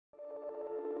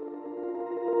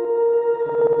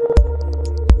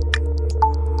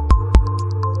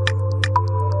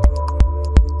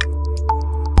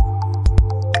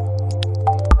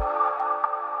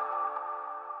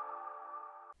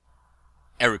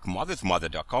quick Math with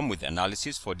Mother.com with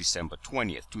analysis for December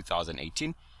 20th,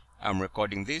 2018. I'm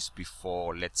recording this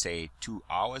before, let's say, 2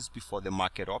 hours before the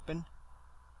market opened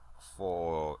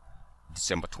for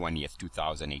December 20th,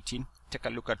 2018. Take a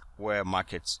look at where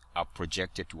markets are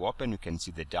projected to open. You can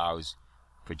see the Dow's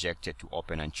projected to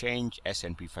open and change,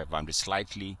 S&P 500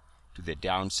 slightly to the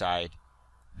downside.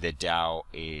 The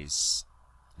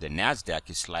Nasdaq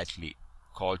is slightly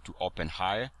called to open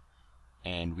higher,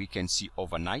 and we can see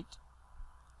overnight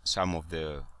some of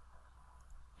the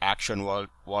action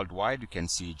worldwide. You can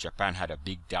see Japan had a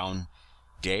big down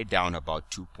day, down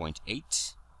about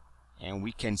 2.8, and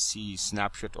we can see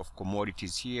snapshot of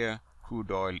commodities here. Crude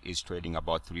oil is trading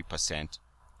about 3%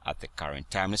 at the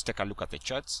current time. Let's take a look at the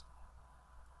charts.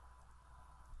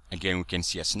 Again, we can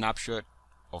see a snapshot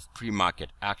of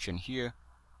pre-market action here,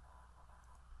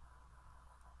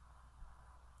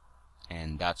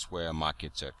 and that's where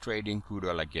markets are trading. Crude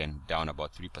oil again down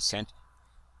about 3%.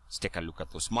 Let's take a look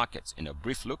at those markets in a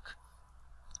brief look,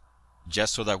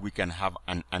 just so that we can have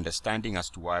an understanding as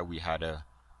to why we had a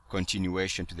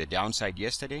continuation to the downside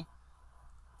yesterday,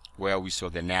 where we saw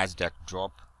the Nasdaq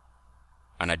drop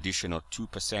an additional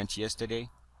 2% yesterday.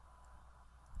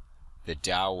 The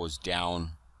Dow was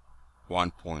down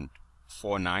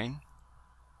 1.49,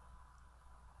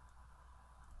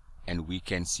 and we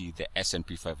can see the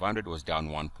S&P 500 was down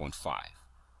 1.5.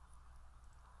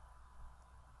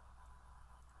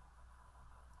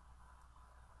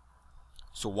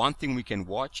 So one thing we can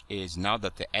watch is now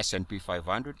that the S&P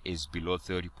 500 is below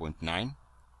 30.9,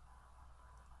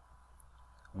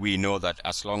 we know that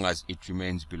as long as it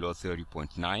remains below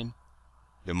 30.9,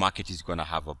 the market is going to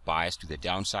have a bias to the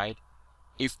downside.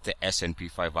 If the S&P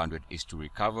 500 is to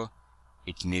recover,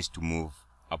 it needs to move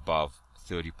above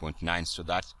 30.9, so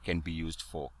that can be used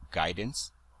for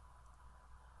guidance.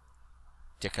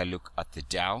 Take a look at the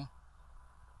Dow.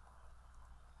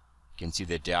 You can see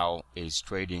the Dow is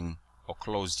trading or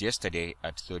closed yesterday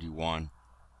at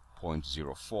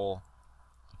 31.04.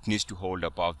 It needs to hold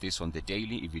above this on the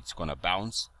daily if it's going to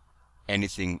bounce.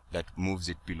 Anything that moves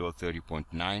it below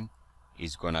 30.9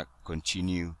 is going to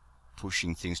continue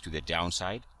pushing things to the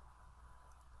downside.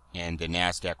 And the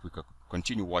Nasdaq, we could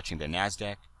continue watching the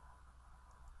Nasdaq.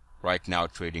 Right now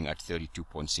trading at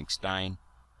 32.69.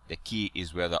 The key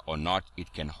is whether or not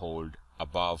it can hold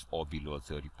above or below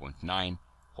 30.9.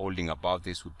 Holding above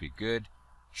this would be good.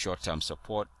 Short-term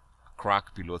support,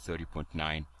 crack below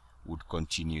 30.9 would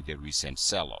continue the recent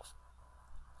sell-off.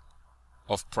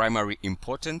 Of primary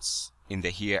importance in the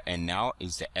here and now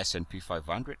is the S&P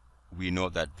 500. We know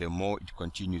that the more it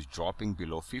continues dropping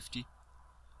below 50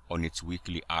 on its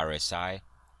weekly RSI,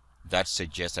 that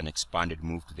suggests an expanded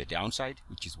move to the downside,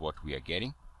 which is what we are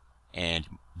getting, and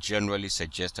generally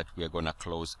suggests that we are going to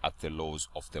close at the lows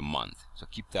of the month. So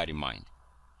keep that in mind.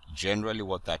 Generally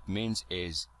what that means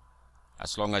is,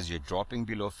 as long as you're dropping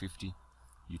below 50,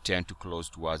 you tend to close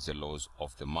towards the lows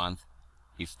of the month,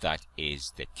 if that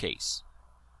is the case.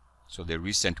 So the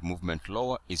recent movement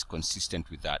lower is consistent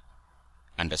with that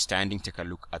understanding. Take a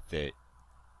look at the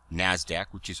Nasdaq,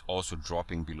 which is also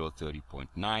dropping below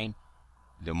 30.9.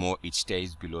 The more it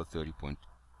stays below 50,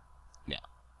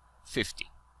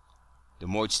 the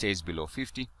more it stays below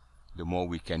 50, the more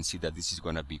we can see that this is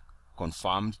going to be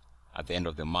confirmed at the end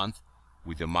of the month,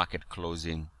 with the market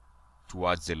closing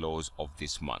towards the lows of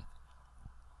this month.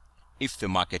 If the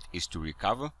market is to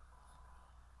recover,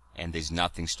 and there's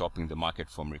nothing stopping the market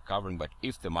from recovering, but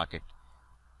if the market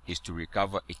is to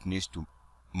recover, it needs to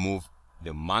move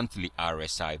the monthly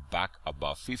RSI back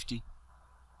above 50.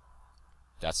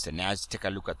 That's the Nasdaq. Take a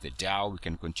look at the Dow. We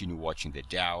can continue watching the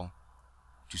Dow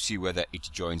to see whether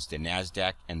it joins the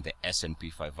Nasdaq and the S&P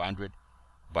 500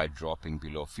 by dropping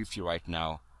below 50 right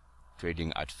now,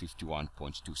 trading at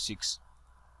 51.26.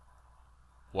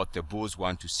 What the bulls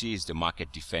want to see is the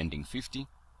market defending 50,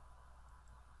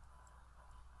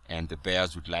 and the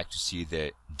bears would like to see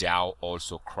the Dow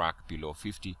also crack below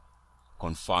 50,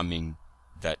 confirming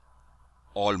that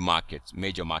all markets,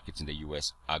 major markets in the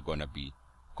US, are going to be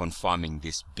confirming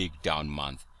this big down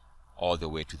month all the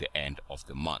way to the end of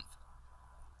the month.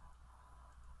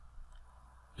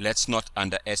 Let's not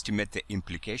underestimate the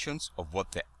implications of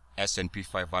what the S&P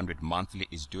 500 monthly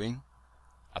is doing.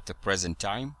 At the present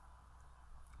time,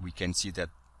 we can see that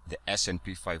the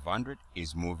S&P 500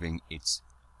 is moving its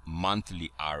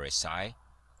monthly RSI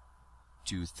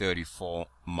to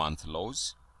 34-month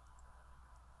lows.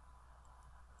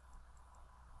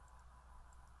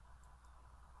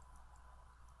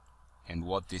 And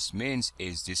what this means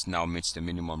is this now meets the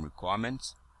minimum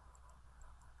requirements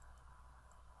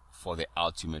for the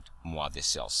ultimate Moise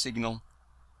sell signal.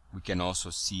 We can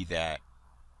also see that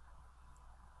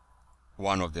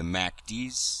one of the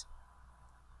MACDs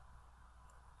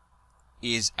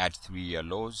is at 3-year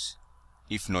lows,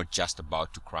 if not just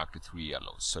about to crack the 3-year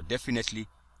lows. So definitely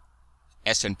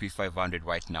S&P 500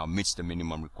 right now meets the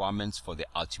minimum requirements for the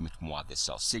ultimate Moathe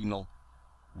sell signal,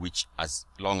 which, as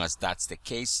long as that's the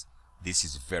case, this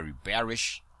is very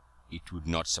bearish. It would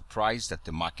not surprise that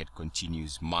the market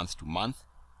continues month to month,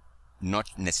 not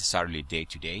necessarily day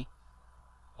to day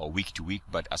or week to week,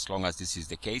 but as long as this is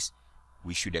the case,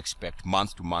 we should expect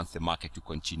month to month the market to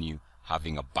continue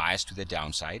having a bias to the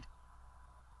downside.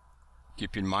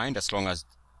 Keep in mind, as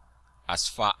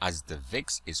far as the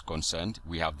VIX is concerned,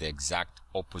 we have the exact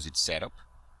opposite setup,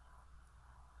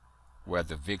 where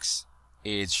the VIX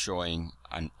is showing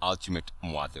an ultimate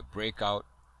Moathe breakout.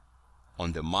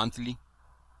 On the monthly,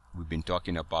 we've been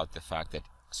talking about the fact that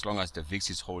as long as the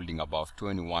VIX is holding above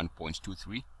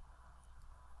 21.23,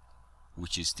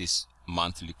 which is this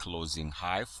monthly closing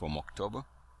high from October,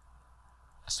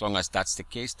 as long as that's the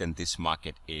case, then this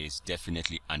market is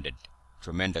definitely under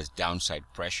tremendous downside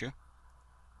pressure.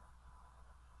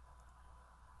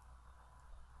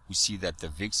 We see that the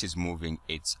VIX is moving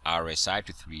its RSI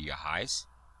to 3-year highs,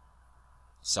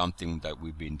 something that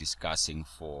we've been discussing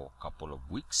for a couple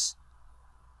of weeks.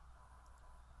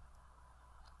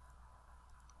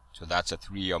 So that's a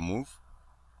 3-year move,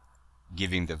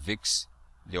 giving the VIX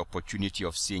the opportunity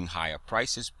of seeing higher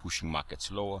prices, pushing markets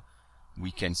lower.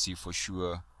 We can see for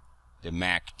sure the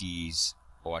MACDs,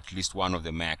 or at least one of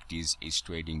the MACDs, is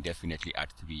trading definitely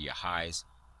at 3-year highs,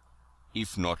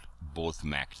 if not both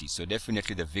MACDs. So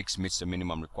definitely the VIX meets the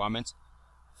minimum requirements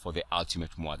for the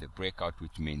ultimate Moathe breakout,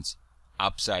 which means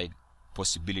upside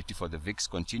possibility for the VIX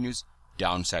continues,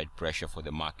 downside pressure for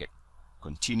the market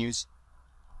continues.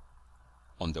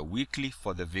 On the weekly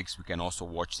for the VIX, we can also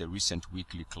watch the recent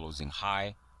weekly closing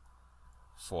high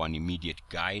for an immediate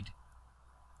guide.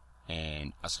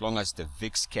 And as long as the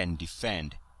VIX can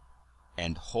defend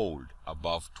and hold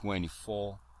above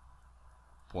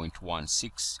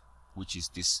 24.16, which is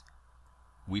this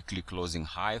weekly closing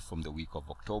high from the week of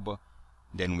October,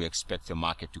 then we expect the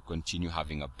market to continue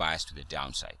having a bias to the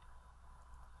downside.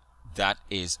 That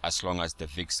is as long as the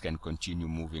VIX can continue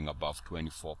moving above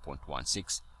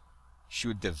 24.16.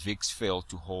 Should the VIX fail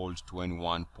to hold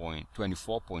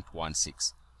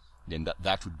 24.16, then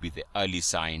that would be the early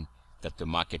sign that the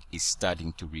market is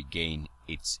starting to regain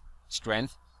its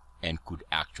strength and could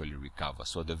actually recover.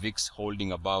 So the VIX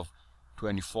holding above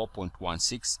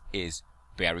 24.16 is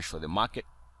bearish for the market.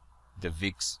 The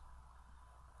VIX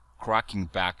cracking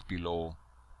back below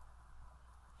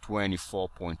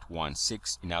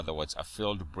 24.16, in other words, a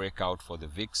failed breakout for the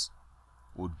VIX,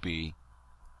 would be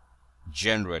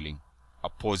generally a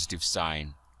positive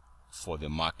sign for the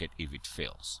market if it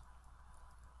fails.